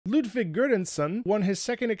Ludwig Göransson won his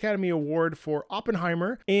second Academy Award for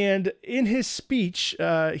Oppenheimer, and in his speech,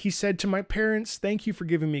 he said, "To my parents, thank you for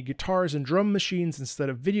giving me guitars and drum machines instead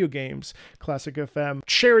of video games." Classic FM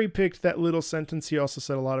cherry-picked that little sentence. He also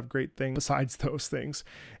said a lot of great things besides those things.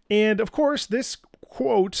 And of course, this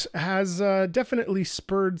quote has definitely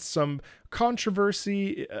spurred some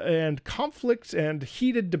controversy and conflict and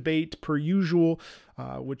heated debate per usual,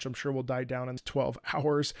 which I'm sure will die down in 12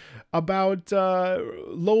 hours, about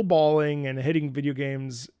lowballing and hitting video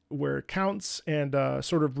games where it counts, and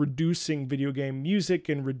sort of reducing video game music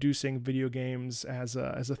and reducing video games as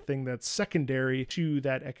a thing that's secondary to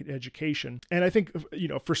that education. And I think, you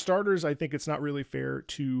know, for starters, I think it's not really fair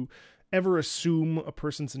to ever assume a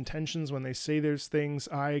person's intentions when they say there's things.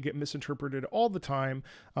 I get misinterpreted all the time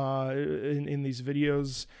in these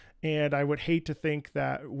videos, and I would hate to think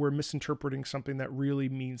that we're misinterpreting something that really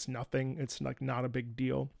means nothing. It's like not a big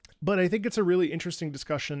deal. But I think it's a really interesting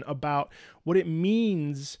discussion about what it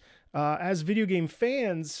means as video game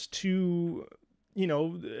fans to, you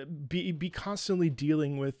know, be constantly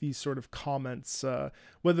dealing with these sort of comments,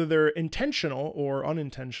 whether they're intentional or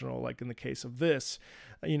unintentional, like in the case of this.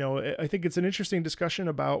 You know, I think it's an interesting discussion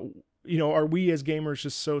about, you know, are we as gamers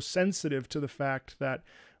just so sensitive to the fact that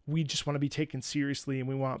we just want to be taken seriously, and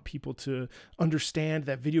we want people to understand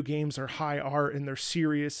that video games are high art and they're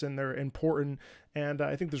serious and they're important. And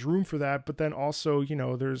I think there's room for that. But then also, you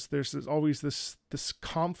know, there's always this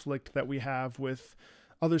conflict that we have with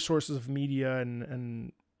other sources of media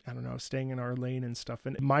and I don't know, staying in our lane and stuff.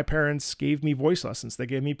 And my parents gave me voice lessons. They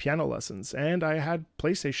gave me piano lessons, and I had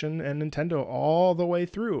PlayStation and Nintendo all the way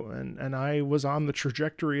through. And I was on the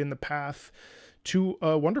trajectory and the path to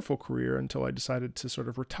a wonderful career until I decided to sort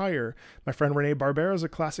of retire. My friend Rene Barbera is a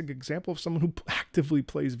classic example of someone who actively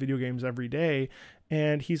plays video games every day.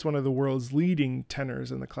 And he's one of the world's leading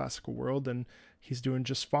tenors in the classical world. And he's doing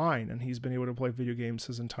just fine. And he's been able to play video games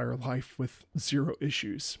his entire life with zero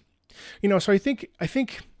issues. You know, so I think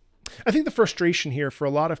the frustration here for a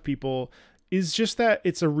lot of people is just that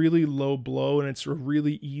it's a really low blow, and it's a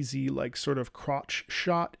really easy, like, sort of crotch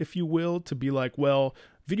shot, if you will, to be like, well,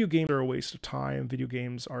 video games are a waste of time. Video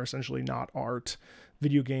games are essentially not art.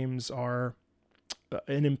 Video games are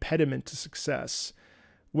an impediment to success.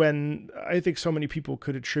 When I think so many people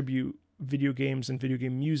could attribute video games and video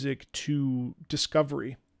game music to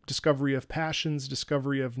discovery of passions,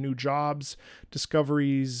 discovery of new jobs,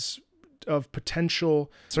 discoveries of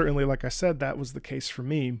potential. Certainly, like I said, that was the case for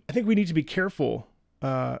me. I think we need to be careful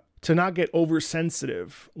to not get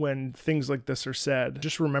oversensitive when things like this are said.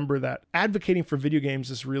 Just remember that advocating for video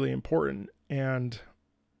games is really important, and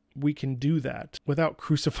we can do that without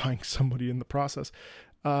crucifying somebody in the process.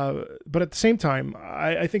 But at the same time,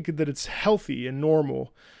 I think that it's healthy and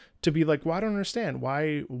normal to be like, well, I don't understand.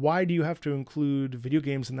 Why do you have to include video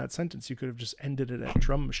games in that sentence? You could have just ended it at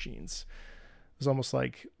drum machines. It's almost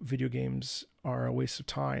like video games are a waste of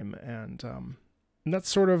time. And that's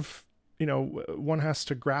sort of, you know, one has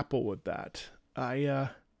to grapple with that. I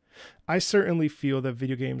certainly feel that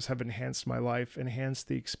video games have enhanced my life, enhanced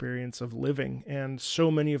the experience of living. And so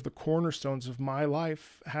many of the cornerstones of my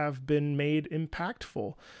life have been made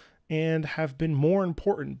impactful and have been more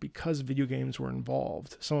important because video games were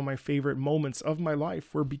involved. Some of my favorite moments of my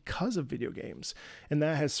life were because of video games. And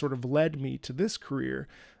that has sort of led me to this career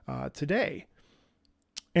today.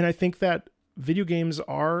 And I think that video games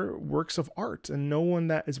are works of art, and no one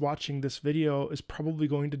that is watching this video is probably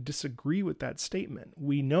going to disagree with that statement.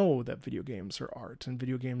 We know that video games are art, and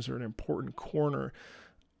video games are an important corner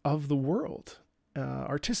of the world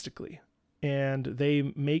artistically. And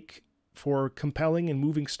they make for compelling and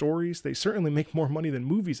moving stories. They certainly make more money than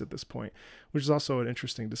movies at this point, which is also an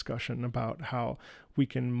interesting discussion about how we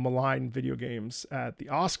can malign video games at the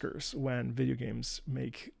Oscars when video games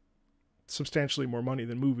make substantially more money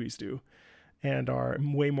than movies do, and are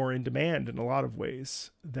way more in demand in a lot of ways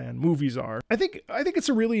than movies are. I think it's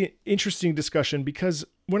a really interesting discussion, because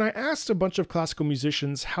when I asked a bunch of classical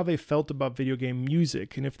musicians how they felt about video game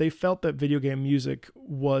music, and if they felt that video game music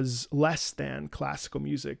was less than classical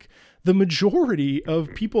music, the majority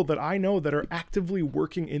of people that I know that are actively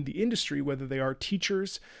working in the industry, whether they are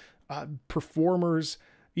teachers, performers,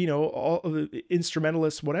 you know, all the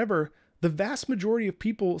instrumentalists, whatever, the vast majority of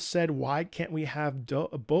people said, why can't we have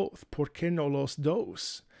both? ¿Por qué no los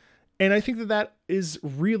dos? And I think that that is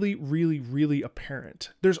really, really, really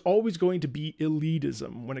apparent. There's always going to be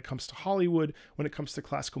elitism when it comes to Hollywood, when it comes to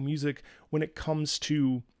classical music, when it comes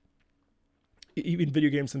to even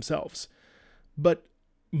video games themselves. But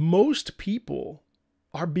most people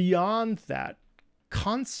are beyond that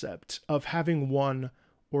concept of having one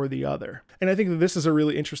or the other. And I think that this is a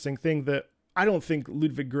really interesting thing that I don't think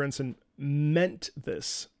Ludwig Göransson meant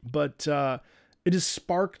this, but it has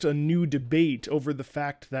sparked a new debate over the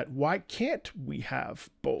fact that why can't we have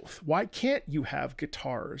both? Why can't you have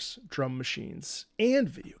guitars, drum machines, and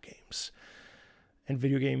video games? And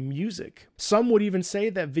video game music. Some would even say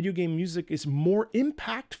that video game music is more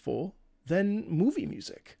impactful than movie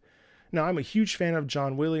music. Now, I'm a huge fan of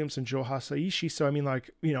John Williams and Joe Hisaishi, so I mean,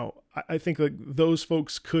 like, you know, I think like those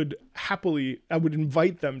folks could happily, I would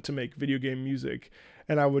invite them to make video game music,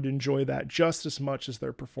 and I would enjoy that just as much as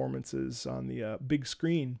their performances on the big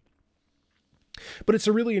screen. But it's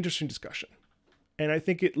a really interesting discussion, and I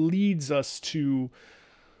think it leads us to,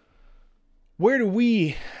 where do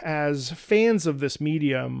we as fans of this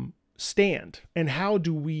medium stand, and how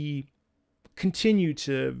do we continue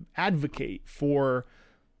to advocate for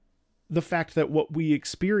the fact that what we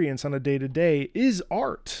experience on a day-to-day is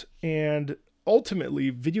art, and ultimately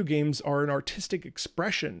video games are an artistic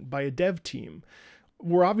expression by a dev team.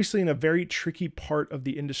 We're obviously in a very tricky part of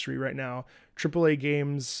the industry right now. AAA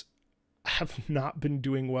games have not been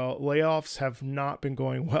doing well. Layoffs have not been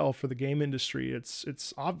going well for the game industry.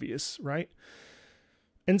 It's obvious, right?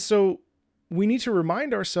 And so we need to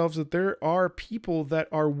remind ourselves that there are people that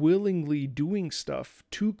are willingly doing stuff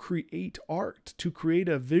to create art, to create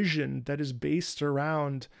a vision that is based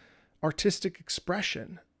around artistic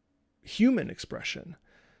expression, human expression,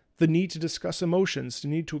 the need to discuss emotions, the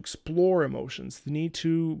need to explore emotions, the need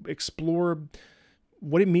to explore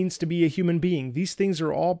what it means to be a human being. These things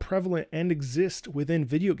are all prevalent and exist within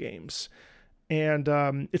video games. And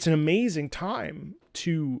it's an amazing time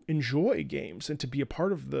to enjoy games and to be a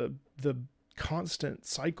part of the constant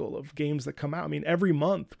cycle of games that come out. I mean, every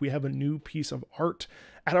month we have a new piece of art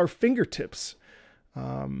at our fingertips.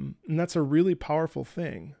 And that's a really powerful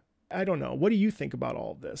thing. I don't know. What do you think about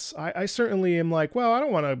all of this? I certainly am like, well, I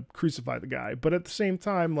don't want to crucify the guy, but at the same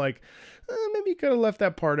time, like, maybe he could have left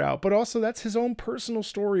that part out. But also that's his own personal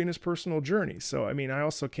story and his personal journey. So, I mean, I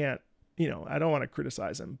also can't, you know, I don't want to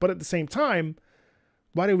criticize him. But at the same time,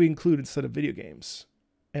 why do we include instead of video games?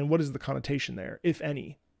 And what is the connotation there, if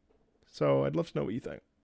any? So I'd love to know what you think.